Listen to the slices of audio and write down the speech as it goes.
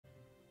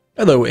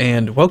Hello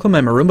and welcome,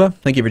 I'm Arumba.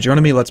 Thank you for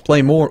joining me. Let's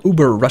play more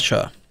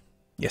UberRussia.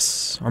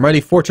 Yes, our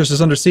mighty fortress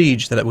is under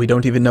siege that we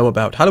don't even know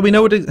about. How do we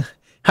know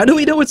how do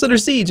we know it's under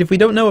siege if we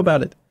don't know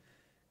about it?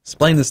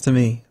 Explain this to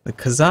me. The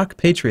Kazakh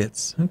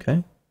Patriots.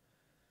 Okay.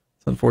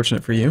 It's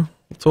unfortunate for you.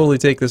 We'll totally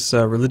take this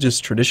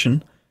religious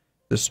tradition.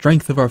 The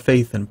strength of our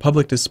faith and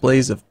public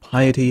displays of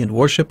piety and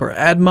worship are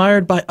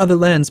admired by other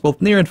lands,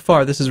 both near and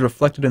far. This is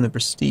reflected in the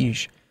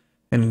prestige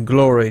and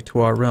glory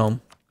to our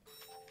realm.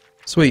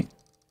 Sweet.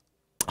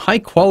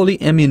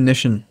 High-quality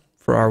ammunition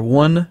for our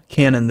one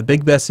cannon, the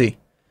Big Bessie.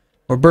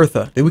 Or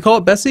Bertha. Did we call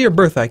it Bessie or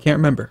Bertha? I can't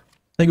remember.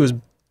 I think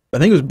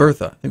it was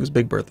Bertha. I think it was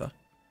Big Bertha.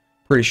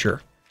 Pretty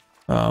sure.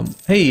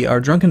 Hey, our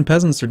drunken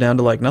peasants are down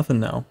to like nothing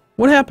now.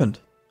 What happened?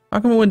 How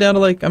come it went down to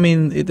like, I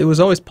mean, it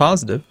was always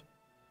positive.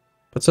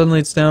 But suddenly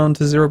it's down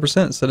to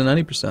 0% instead of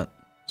 90%.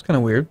 It's kind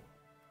of weird.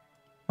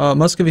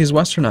 Muscovy is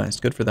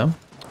westernized. Good for them.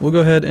 We'll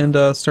go ahead and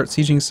start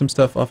sieging some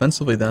stuff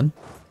offensively then.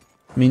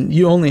 I mean,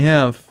 you only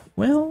have,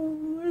 well,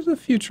 there's a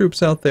few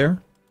troops out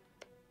there.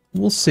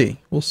 We'll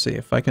see. We'll see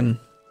if I can...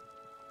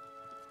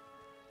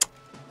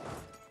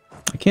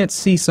 I can't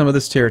see some of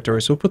this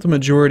territory, so we'll put the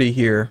majority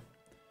here.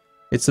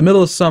 It's the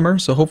middle of summer,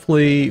 so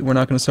hopefully we're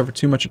not going to suffer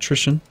too much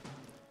attrition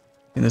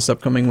in this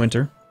upcoming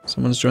winter.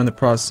 Someone's joined the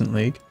Protestant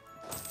League.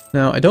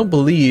 Now, I don't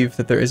believe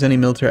that there is any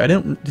military...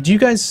 do you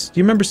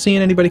remember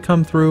seeing anybody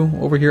come through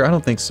over here? I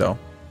don't think so.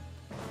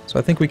 So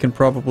I think we can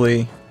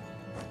probably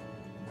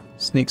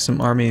sneak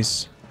some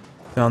armies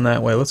down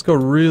that way. Let's go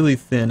really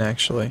thin,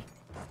 actually.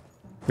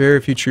 Very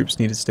few troops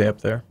need to stay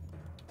up there.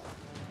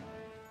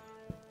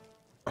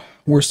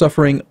 We're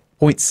suffering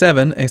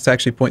 0.7. It's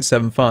actually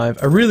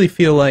 0.75. I really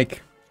feel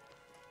like...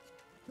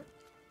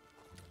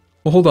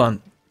 Well, hold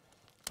on.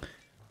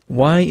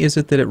 Why is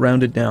it that it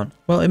rounded down?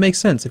 Well, it makes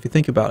sense if you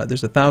think about it.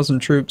 There's 1,000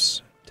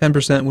 troops.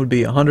 10% would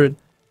be 100.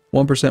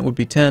 1% would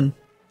be 10.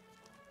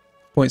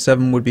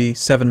 0.7 would be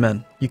 7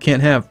 men. You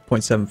can't have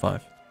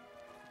 0.75.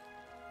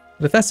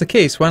 But if that's the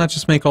case, why not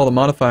just make all the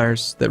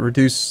modifiers that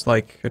reduce,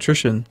 like,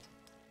 attrition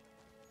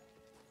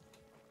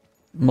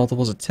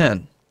multiples of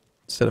 10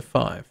 instead of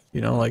 5? You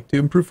know, like, do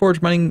improve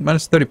forage mining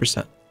minus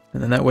 30%.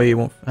 And then that way you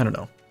won't... I don't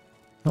know.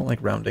 I don't like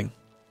rounding.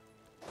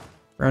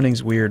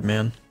 Rounding's weird,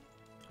 man.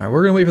 Alright,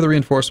 we're gonna wait for the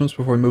reinforcements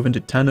before we move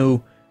into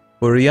Tanu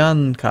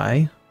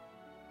Buryankai.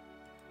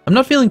 I'm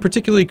not feeling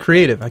particularly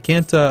creative. I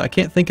can't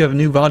think of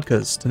new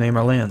vodkas to name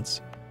our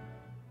lands.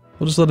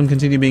 We'll just let them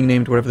continue being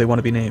named whatever they want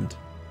to be named.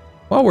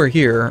 While we're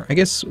here, I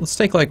guess let's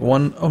take like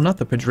one... Oh, not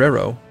the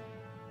Pedrero.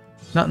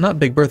 Not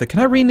Big Bertha. Can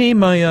I rename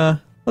my,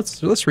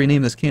 Let's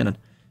rename this cannon.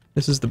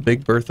 This is the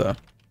Big Bertha.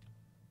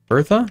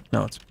 Bertha?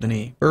 No, it's the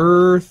knee.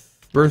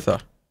 Bertha.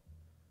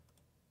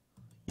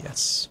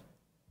 Yes.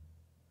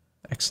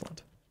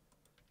 Excellent.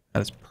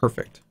 That is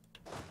perfect.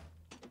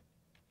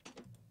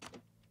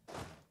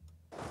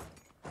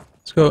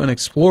 Let's go and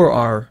explore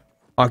our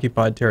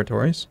occupied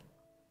territories.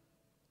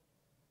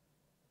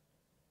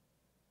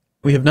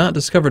 We have not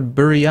discovered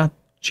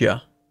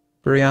Buryatia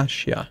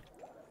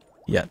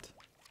yet.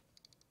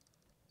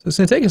 So it's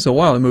going to take us a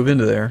while to move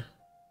into there.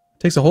 It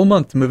takes a whole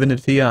month to move into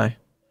TI.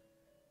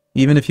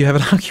 Even if you have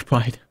it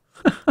occupied.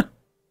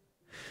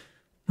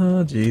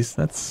 Oh, jeez.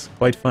 That's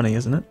quite funny,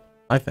 isn't it?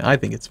 I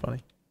think it's funny.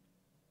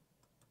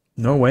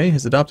 Norway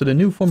has adopted a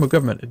new form of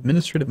government,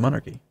 administrative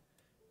monarchy.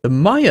 The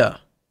Maya!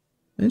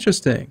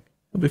 Interesting.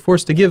 They'll be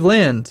forced to give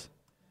land.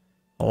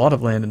 A lot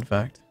of land, in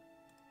fact.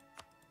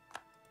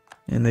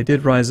 And they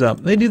did rise up.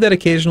 They do that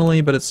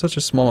occasionally, but it's such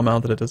a small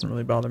amount that it doesn't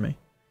really bother me.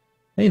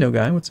 Hey, no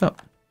guy, what's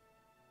up?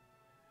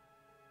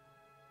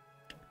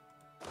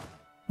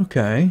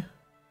 Okay.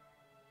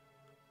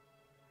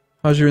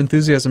 How's your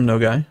enthusiasm, no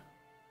guy?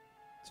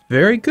 It's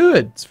very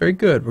good. It's very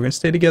good. We're going to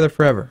stay together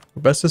forever.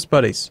 We're bestest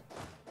buddies.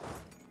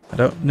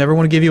 Never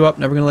want to give you up,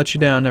 never going to let you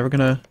down, never going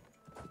to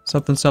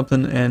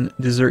something and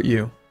desert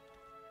you.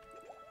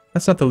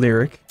 That's not the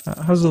lyric.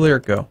 How's the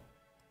lyric go?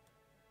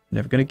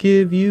 Never going to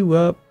give you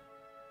up,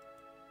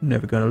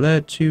 never going to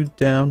let you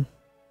down.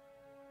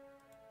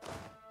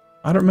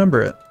 I don't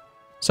remember it.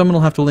 Someone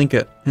will have to link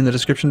it in the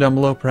description down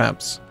below,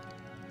 perhaps.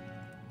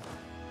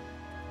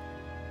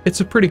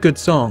 It's a pretty good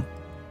song.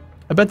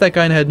 I bet that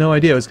guy had no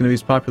idea it was going to be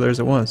as popular as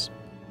it was.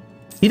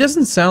 He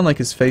doesn't sound like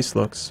his face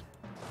looks.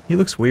 He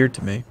looks weird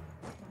to me.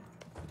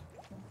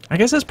 I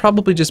guess that's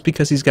probably just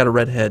because he's got a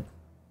red head.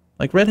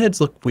 Like,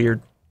 redheads look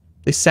weird.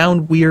 They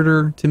sound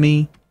weirder to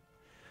me.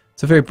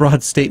 It's a very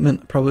broad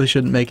statement. Probably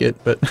shouldn't make it,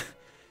 but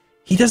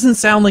he doesn't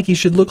sound like he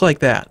should look like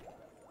that.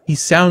 He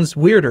sounds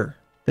weirder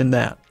than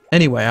that.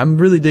 Anyway, I'm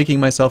really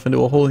digging myself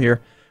into a hole here.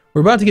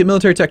 We're about to get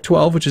military tech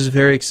 12, which is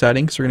very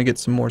exciting, because we're going to get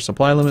some more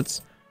supply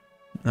limits.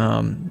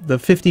 The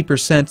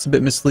 50% is a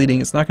bit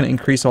misleading. It's not going to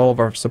increase all of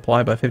our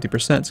supply by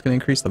 50%. It's going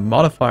to increase the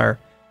modifier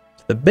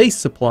to the base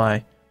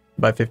supply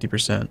by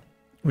 50%.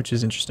 Which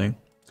is interesting.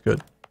 It's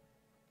good.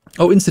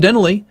 Oh,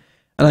 incidentally,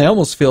 and I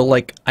almost feel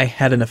like I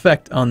had an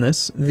effect on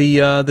this,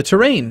 the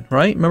terrain,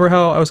 right? Remember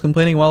how I was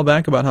complaining a while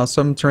back about how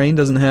some terrain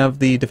doesn't have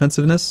the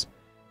defensiveness?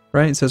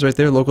 Right? It says right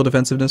there, local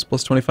defensiveness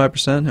plus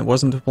 25%. It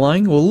wasn't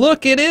applying. Well,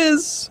 look, it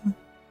is!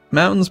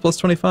 mountains plus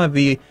 25.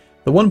 The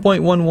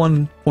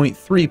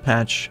 1.11.3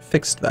 patch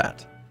fixed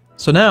that.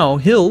 So now,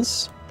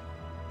 hills.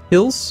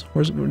 Hills?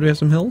 Do we have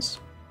some hills?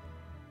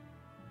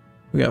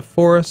 We got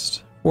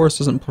forest. Forest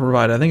doesn't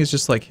provide. I think it's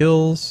just like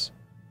hills.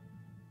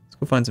 Let's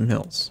go find some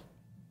hills.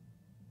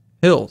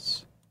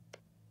 Hills.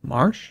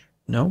 Marsh?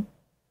 No.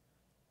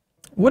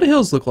 What do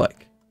hills look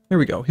like? Here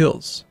we go.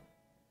 Hills.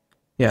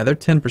 Yeah, they're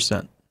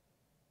 10%.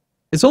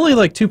 It's only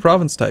like 2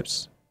 province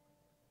types.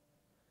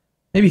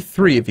 Maybe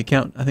 3 if you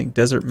count, I think,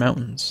 desert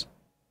mountains.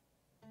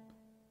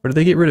 Or did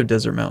they get rid of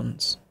desert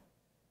mountains?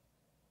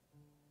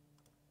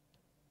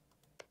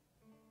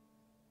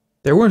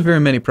 There weren't very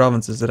many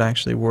provinces that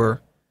actually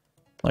were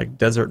like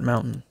desert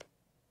mountain.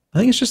 I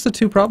think it's just the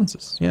 2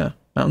 provinces. Yeah,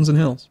 mountains and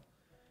hills.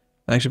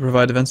 They actually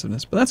provide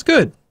defensiveness. But that's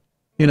good.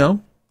 You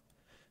know?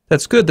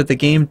 That's good that the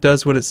game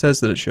does what it says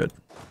that it should.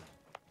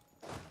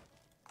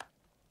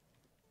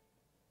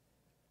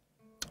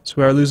 So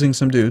we are losing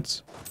some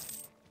dudes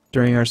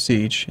during our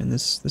siege, and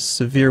this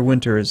severe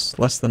winter is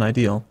less than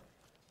ideal.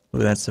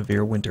 Look at that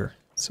severe winter.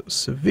 So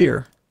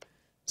severe.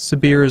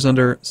 Sibir is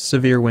under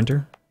severe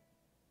winter.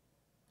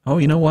 Oh,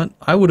 you know what?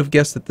 I would have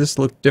guessed that this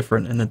looked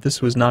different and that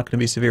this was not going to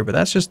be severe, but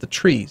that's just the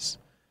trees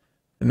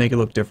that make it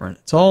look different.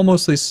 It's all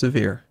mostly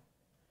severe.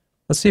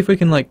 Let's see if we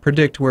can like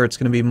predict where it's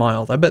going to be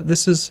mild. I bet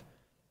this is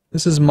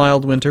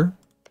mild winter.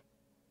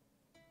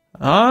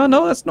 Ah,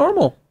 no, that's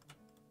normal.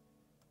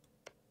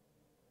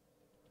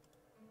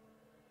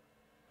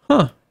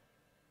 Huh.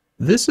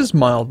 This is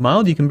mild.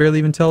 Mild, you can barely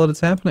even tell that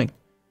it's happening.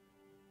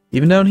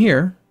 Even down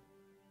here.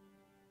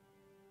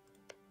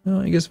 Well,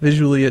 I guess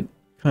visually it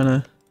kind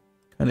of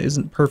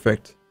isn't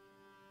perfect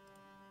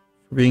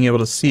for being able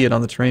to see it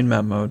on the terrain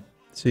map mode.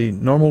 See,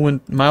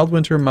 mild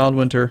winter,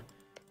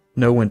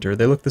 no winter.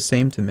 They look the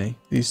same to me,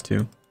 these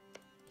two.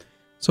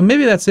 So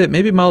maybe that's it.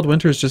 Maybe mild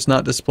winter is just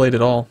not displayed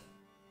at all.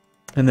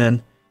 And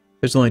then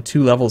there's only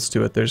 2 levels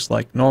to it. There's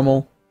like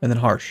normal and then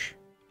harsh.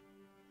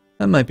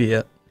 That might be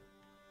it.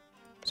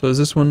 So is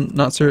this one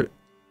not so...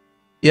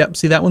 Yep,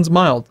 see that one's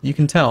mild. You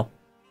can tell.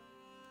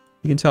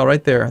 You can tell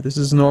right there. This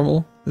is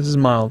normal. This is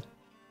mild.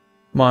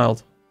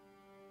 Mild.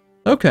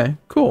 Okay,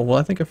 cool. Well,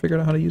 I think I figured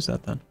out how to use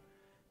that then.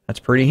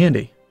 That's pretty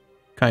handy.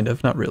 Kind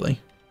of, not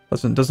really.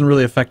 Doesn't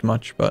really affect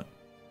much, but...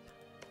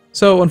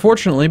 So,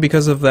 unfortunately,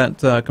 because of that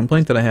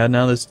complaint that I had,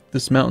 now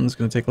this mountain's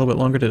going to take a little bit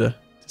longer to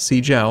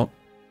siege out.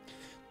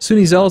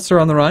 Sunni Zealots are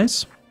on the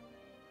rise.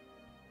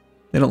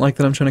 They don't like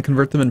that I'm trying to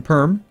convert them in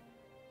Perm.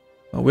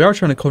 We are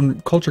trying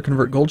to culture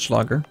convert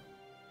Goldschlager,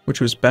 which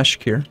was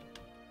Bashkir.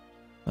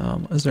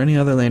 Is there any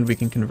other land we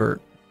can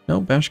convert? No,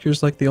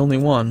 Bashkir's like the only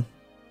one.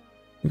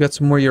 We've got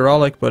some more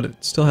Uralic, but it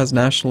still has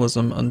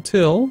nationalism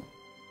until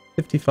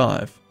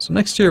 55. So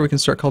next year we can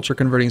start culture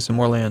converting some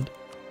more land.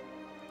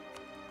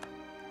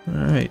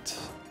 Alright.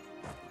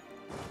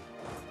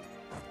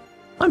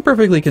 I'm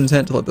perfectly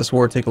content to let this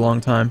war take a long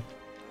time.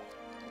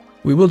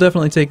 We will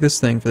definitely take this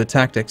thing for the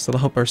tactics. That'll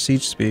help our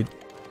siege speed.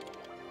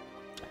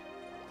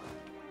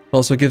 It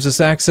also gives us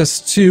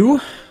access to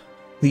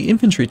the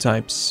infantry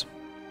types.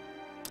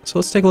 So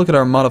let's take a look at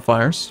our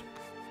modifiers.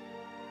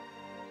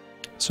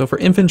 So for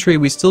infantry,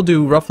 we still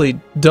do roughly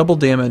double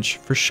damage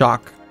for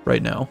shock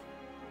right now.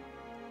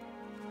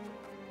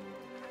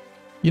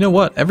 You know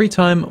what? Every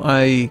time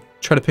I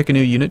try to pick a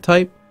new unit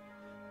type,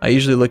 I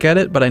usually look at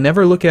it, but I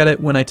never look at it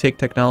when I take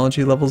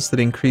technology levels that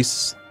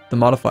increase the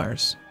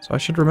modifiers. So I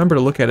should remember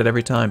to look at it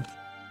every time.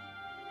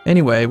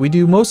 Anyway, we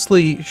do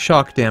mostly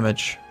shock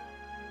damage.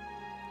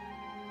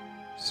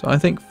 So I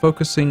think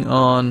focusing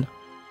on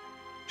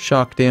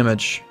shock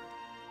damage.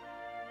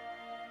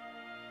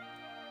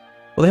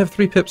 Well, they have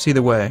 3 pips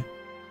either way.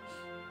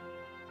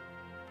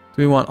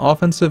 Do we want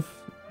offensive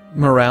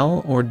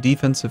morale or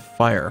defensive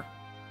fire?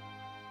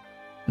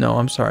 No,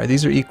 I'm sorry.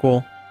 These are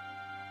equal.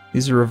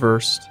 These are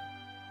reversed.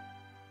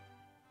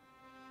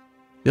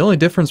 The only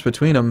difference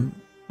between them...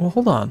 Well,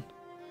 hold on.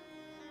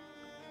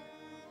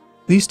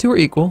 These 2 are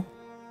equal.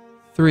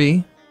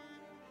 3,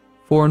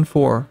 4, and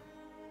 4.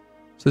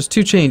 So there's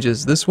 2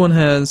 changes. This one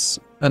has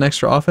an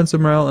extra offensive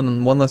morale and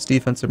then 1 less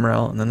defensive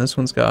morale. And then this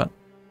one's got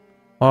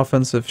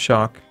offensive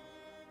shock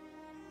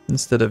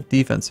instead of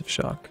defensive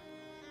shock.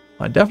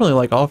 I definitely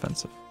like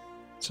offensive.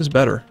 It's just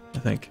better, I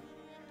think.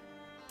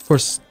 Of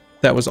course,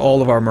 that was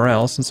all of our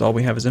morale since all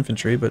we have is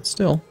infantry, but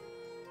still.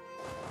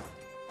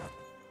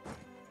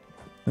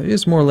 There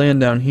is more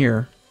land down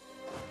here.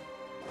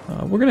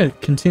 We're going to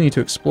continue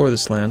to explore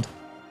this land.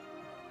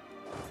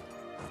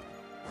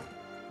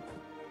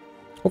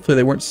 Hopefully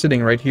they weren't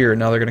sitting right here and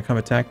now they're going to come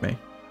attack me.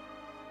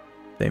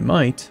 They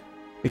might.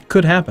 It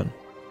could happen.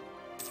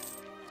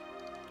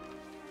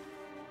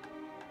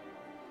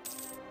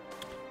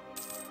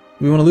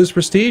 Do we want to lose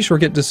prestige or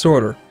get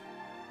disorder?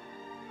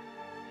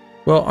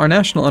 Well, our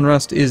national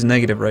unrest is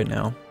negative right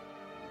now.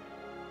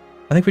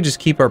 I think we just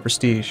keep our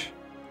prestige.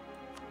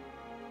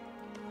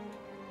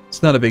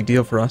 It's not a big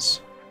deal for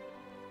us.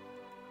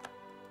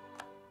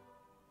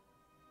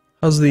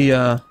 How's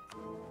the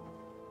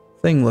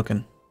thing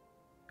looking?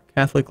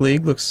 Catholic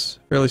League looks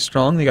fairly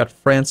strong. They got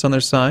France on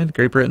their side.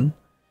 Great Britain.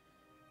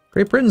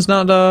 Great Britain's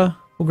not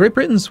Well, Great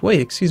Britain's...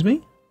 Wait, excuse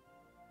me?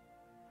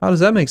 How does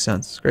that make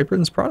sense? Great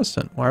Britain's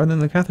Protestant. Why are they in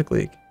the Catholic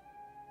League?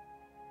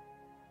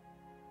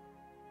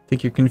 I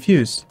think you're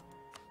confused.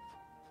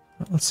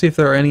 Let's see if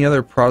there are any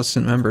other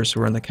Protestant members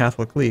who are in the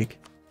Catholic League.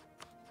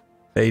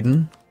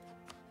 Baden.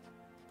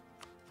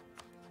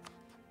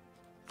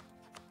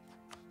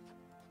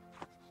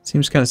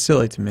 Seems kind of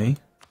silly to me.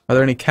 Are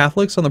there any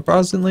Catholics on the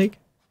Protestant League?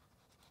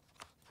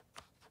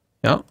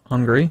 Yeah,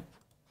 Hungary.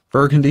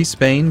 Burgundy,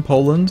 Spain,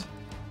 Poland.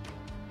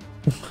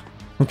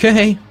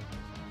 Okay.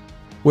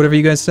 Whatever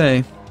you guys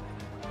say.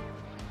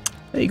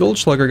 Hey,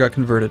 Goldschlager got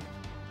converted.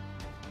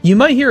 You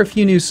might hear a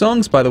few new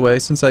songs, by the way,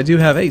 since I do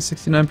have,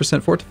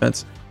 69% fort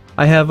defense.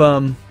 I have,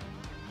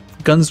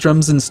 Guns,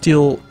 Drums, and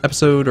Steel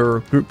episode,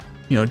 or group,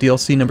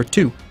 DLC number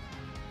 2.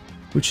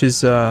 Which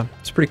is,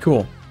 it's pretty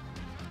cool.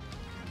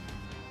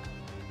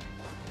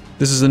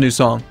 This is a new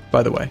song,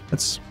 by the way.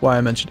 That's why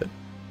I mentioned it.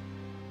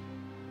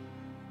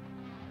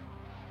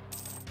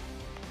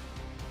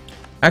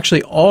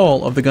 Actually,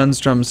 all of the Guns,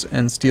 Drums,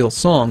 and Steel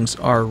songs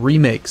are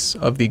remakes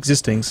of the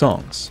existing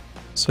songs.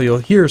 So you'll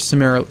hear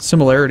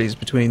similarities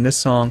between this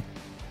song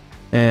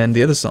and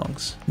the other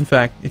songs. In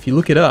fact, if you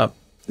look it up,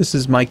 this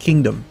is My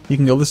Kingdom. You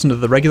can go listen to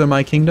the regular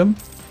My Kingdom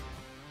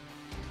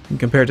and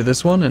compare it to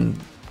this one, and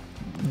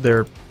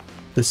they're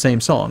the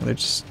same song. They're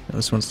just,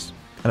 this one's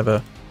kind of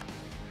a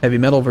heavy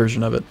metal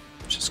version of it,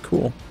 which is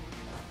cool.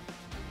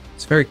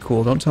 It's very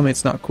cool. Don't tell me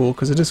it's not cool,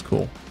 because it is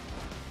cool.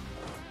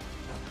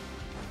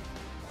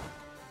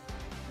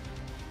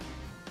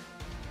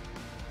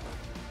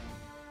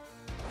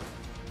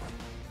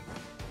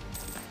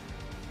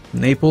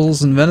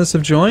 Naples and Venice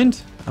have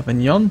joined.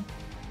 Avignon.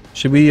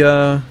 Should we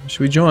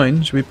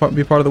join? Should we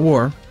be part of the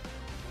war?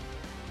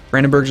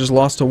 Brandenburg just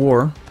lost a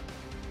war.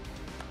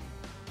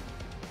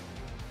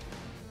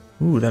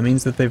 Ooh, that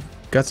means that they've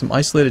got some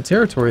isolated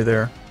territory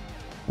there.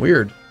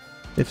 Weird.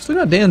 They've still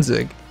got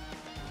Danzig.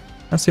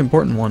 That's the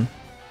important one.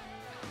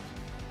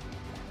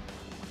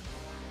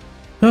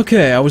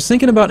 Okay, I was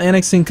thinking about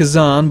annexing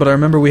Kazan, but I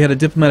remember we had a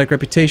diplomatic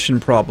reputation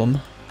problem.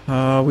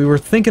 We were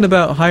thinking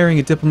about hiring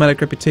a diplomatic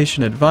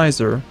reputation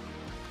advisor.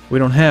 We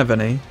don't have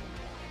any.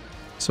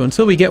 So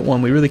until we get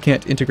one, we really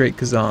can't integrate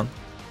Kazan.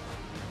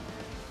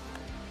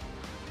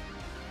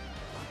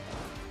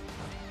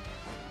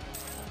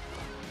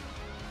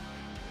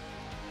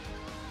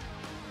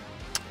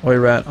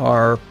 Oirat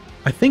are...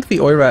 I think the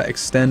Oirat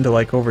extend to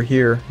like over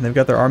here, and they've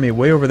got their army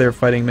way over there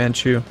fighting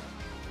Manchu.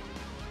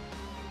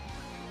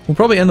 We'll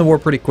probably end the war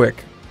pretty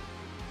quick.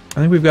 I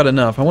think we've got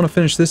enough. I want to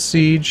finish this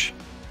siege.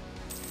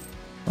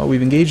 Oh,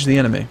 we've engaged the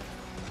enemy.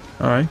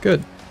 Alright,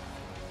 good.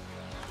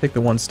 Take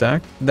the one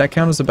stack. Did that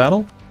count as a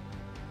battle?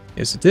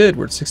 Yes, it did.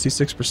 We're at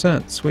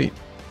 66%. Sweet.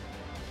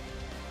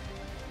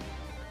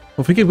 Well,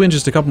 if we could win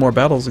just a couple more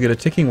battles and get a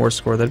ticking war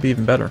score, that'd be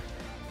even better.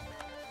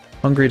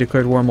 Hungary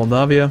declared war on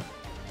Moldavia.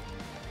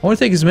 I want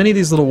to take as many of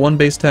these little one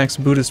base tax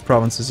Buddhist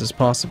provinces as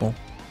possible.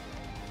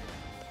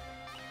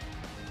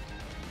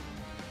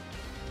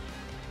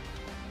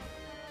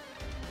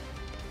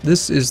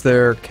 This is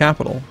their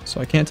capital,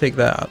 so I can't take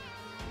that.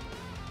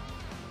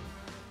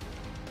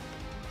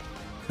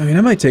 I mean,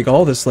 I might take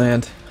all this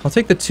land. I'll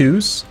take the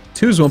twos.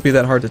 Twos won't be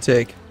that hard to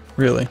take,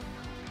 really.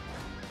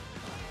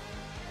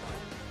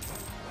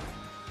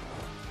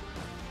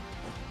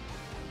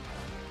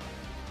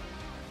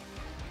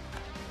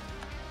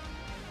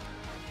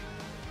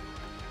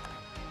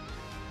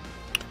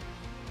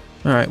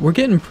 Alright, we're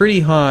getting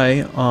pretty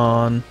high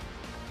on...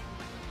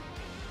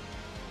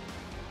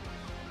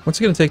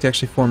 What's it going to take to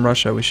actually form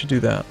Russia? We should do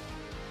that.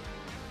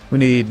 We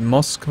need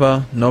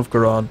Moskva,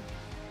 Novgorod.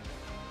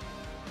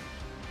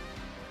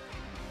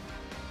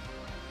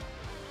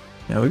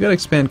 Yeah, we've got to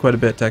expand quite a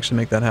bit to actually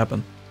make that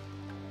happen.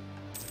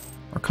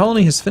 Our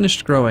colony has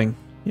finished growing.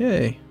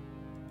 Yay.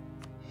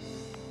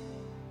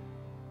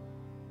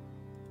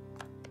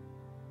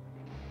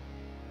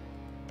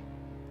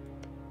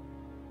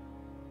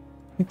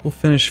 I think we'll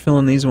finish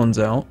filling these ones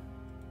out.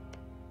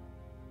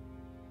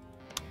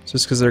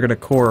 Just because they're gonna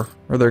core,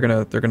 or they're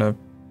gonna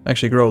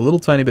actually grow a little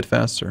tiny bit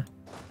faster.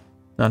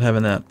 Not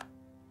having that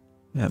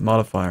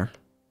modifier.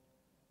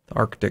 The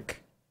Arctic.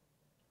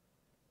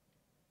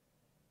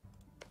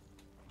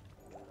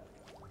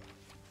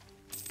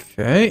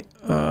 Okay,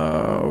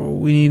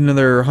 we need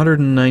another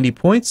 190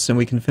 points, and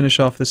we can finish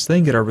off this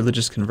thing, get our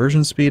religious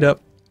conversion speed up,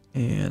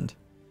 and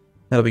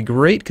that'll be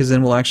great, because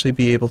then we'll actually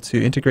be able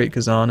to integrate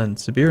Kazan and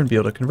Sibir and be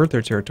able to convert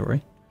their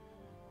territory.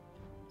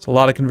 It's a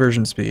lot of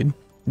conversion speed.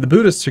 The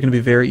Buddhists are going to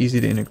be very easy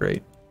to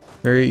integrate,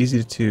 very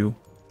easy to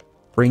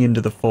bring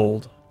into the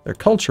fold. Their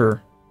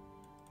culture,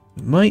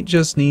 we might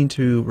just need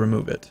to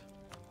remove it.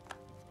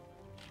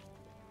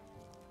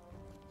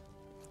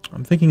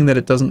 I'm thinking that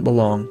it doesn't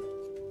belong.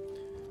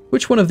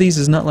 Which one of these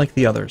is not like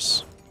the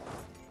others?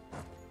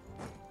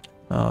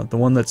 The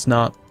one that's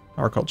not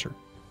our culture.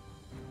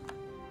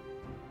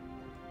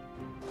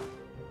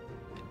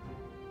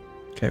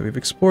 Okay, we've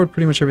explored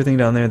pretty much everything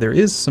down there. There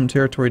is some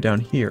territory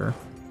down here.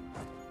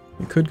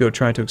 We could go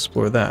try to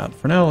explore that.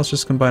 For now, let's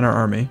just combine our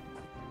army.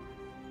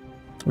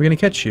 We're going to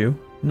catch you.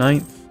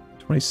 9th,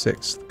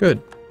 26th.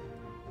 Good.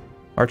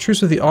 Our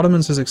truce with the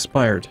Ottomans has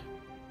expired.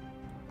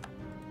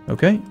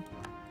 Okay.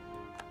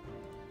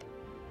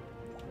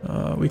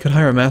 We could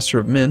hire a master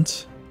of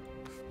mint.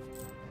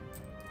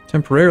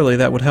 Temporarily,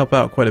 that would help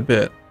out quite a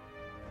bit.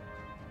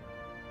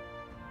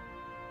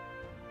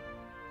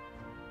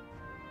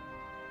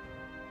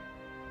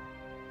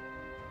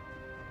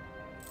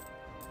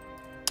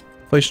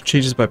 Inflation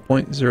changes by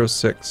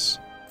 0.06.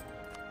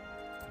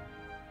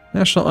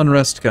 National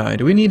unrest guy.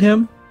 Do we need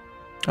him?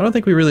 I don't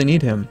think we really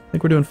need him. I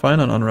think we're doing fine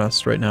on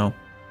unrest right now.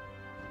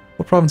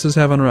 What provinces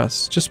have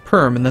unrest? Just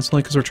Perm, and that's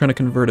only because we're trying to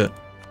convert it.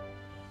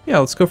 Yeah,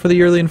 let's go for the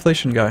yearly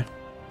inflation guy.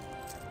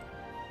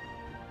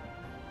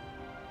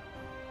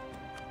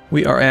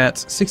 We are at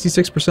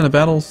 66% of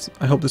battles.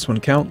 I hope this one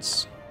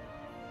counts.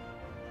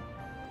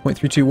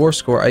 0.32 war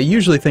score. I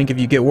usually think if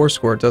you get war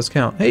score, it does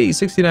count. Hey,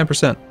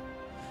 69%.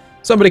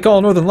 Somebody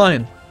call Northern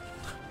Lion.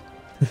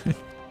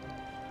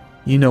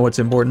 You know what's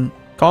important.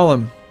 Call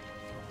him.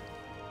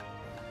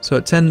 So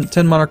at 10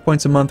 monarch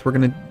points a month, we're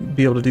going to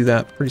be able to do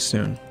that pretty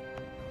soon.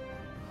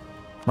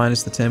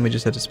 Minus the 10 we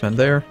just had to spend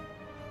there.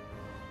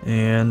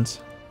 And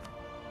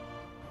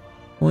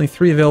only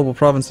 3 available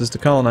provinces to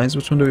colonize.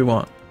 Which one do we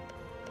want?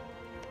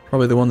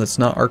 Probably the one that's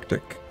not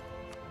Arctic.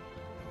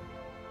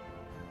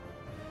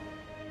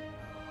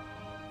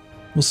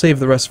 We'll save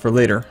the rest for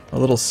later. A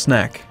little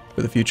snack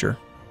for the future.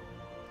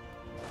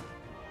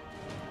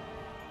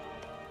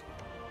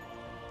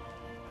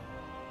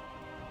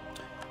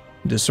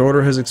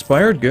 Disorder has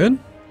expired. Good.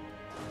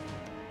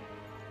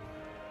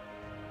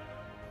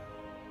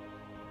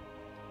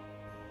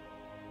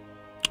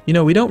 You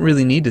know, we don't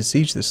really need to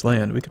siege this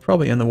land. We could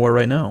probably end the war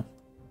right now.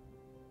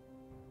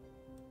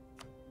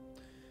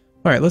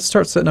 Alright, let's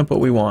start setting up what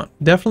we want.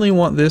 Definitely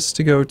want this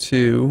to go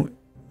to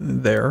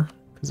there,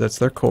 because that's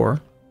their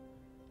core.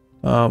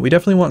 We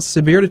definitely want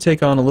Sibir to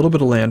take on a little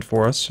bit of land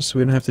for us, just so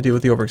we don't have to deal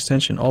with the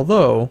overextension.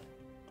 Although,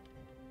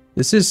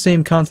 this is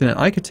same continent.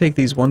 I could take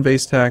these one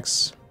base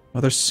tax. Oh,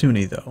 they're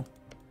Sunni, though.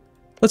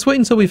 Let's wait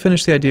until we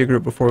finish the idea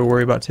group before we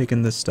worry about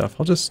taking this stuff.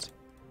 I'll just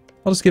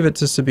give it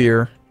to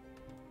Sibir,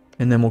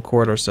 and then we'll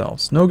core it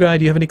ourselves. No guy,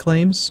 do you have any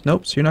claims?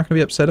 Nope, so you're not going to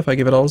be upset if I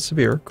give it all to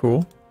Sibir.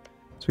 Cool.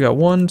 So we got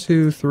 1,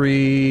 2,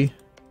 3...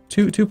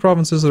 Two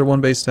provinces that are one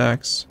base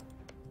tax.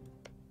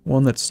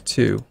 One that's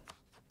 2.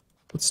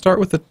 Let's start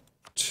with the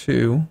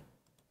 2.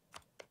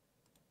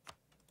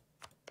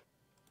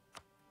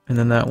 And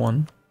then that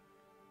one.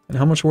 And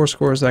how much war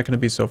score is that going to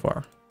be so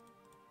far?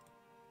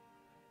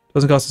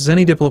 Doesn't cost us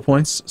any Diplo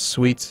points.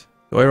 Sweet.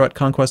 The Oirat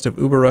conquest of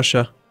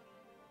UberRussia.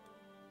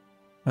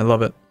 I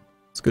love it.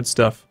 It's good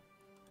stuff.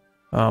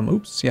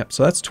 Oops, yep.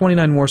 So that's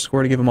 29 war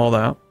score to give them all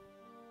that.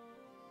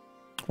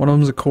 One of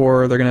them's a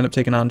core. They're going to end up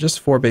taking on just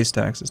 4 base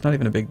tax. It's not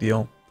even a big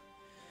deal.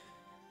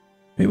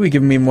 Maybe we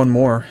give them one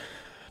more.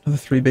 Another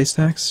 3 base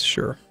tax?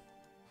 Sure.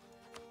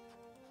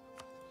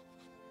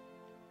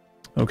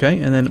 Okay,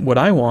 and then what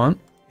I want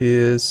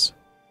is...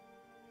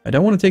 I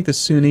don't want to take the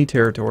Sunni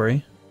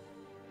territory.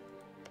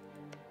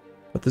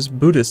 But this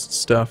Buddhist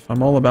stuff,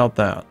 I'm all about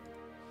that.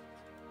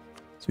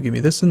 So give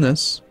me this and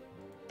this.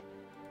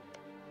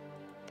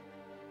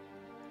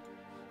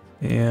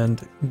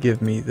 And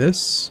give me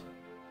this.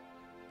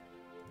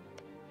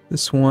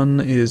 This one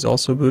is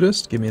also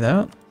Buddhist. Give me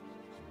that.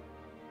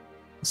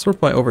 Let's sort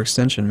by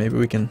overextension. Maybe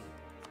we can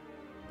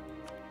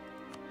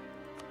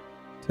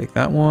take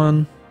that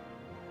one.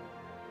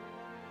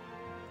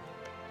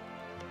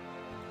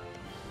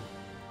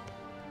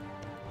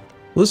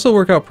 Well, this will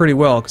work out pretty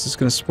well because it's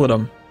going to split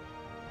them.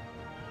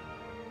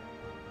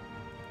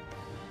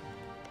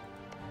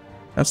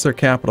 That's their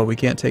capital. We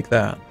can't take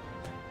that.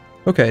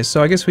 Okay,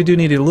 so I guess we do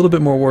need a little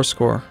bit more war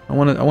score.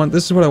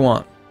 This is what I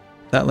want.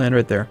 That land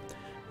right there.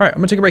 Alright, I'm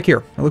going to take a break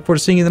here. I look forward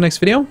to seeing you in the next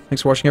video.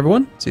 Thanks for watching,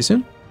 everyone. See you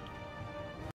soon.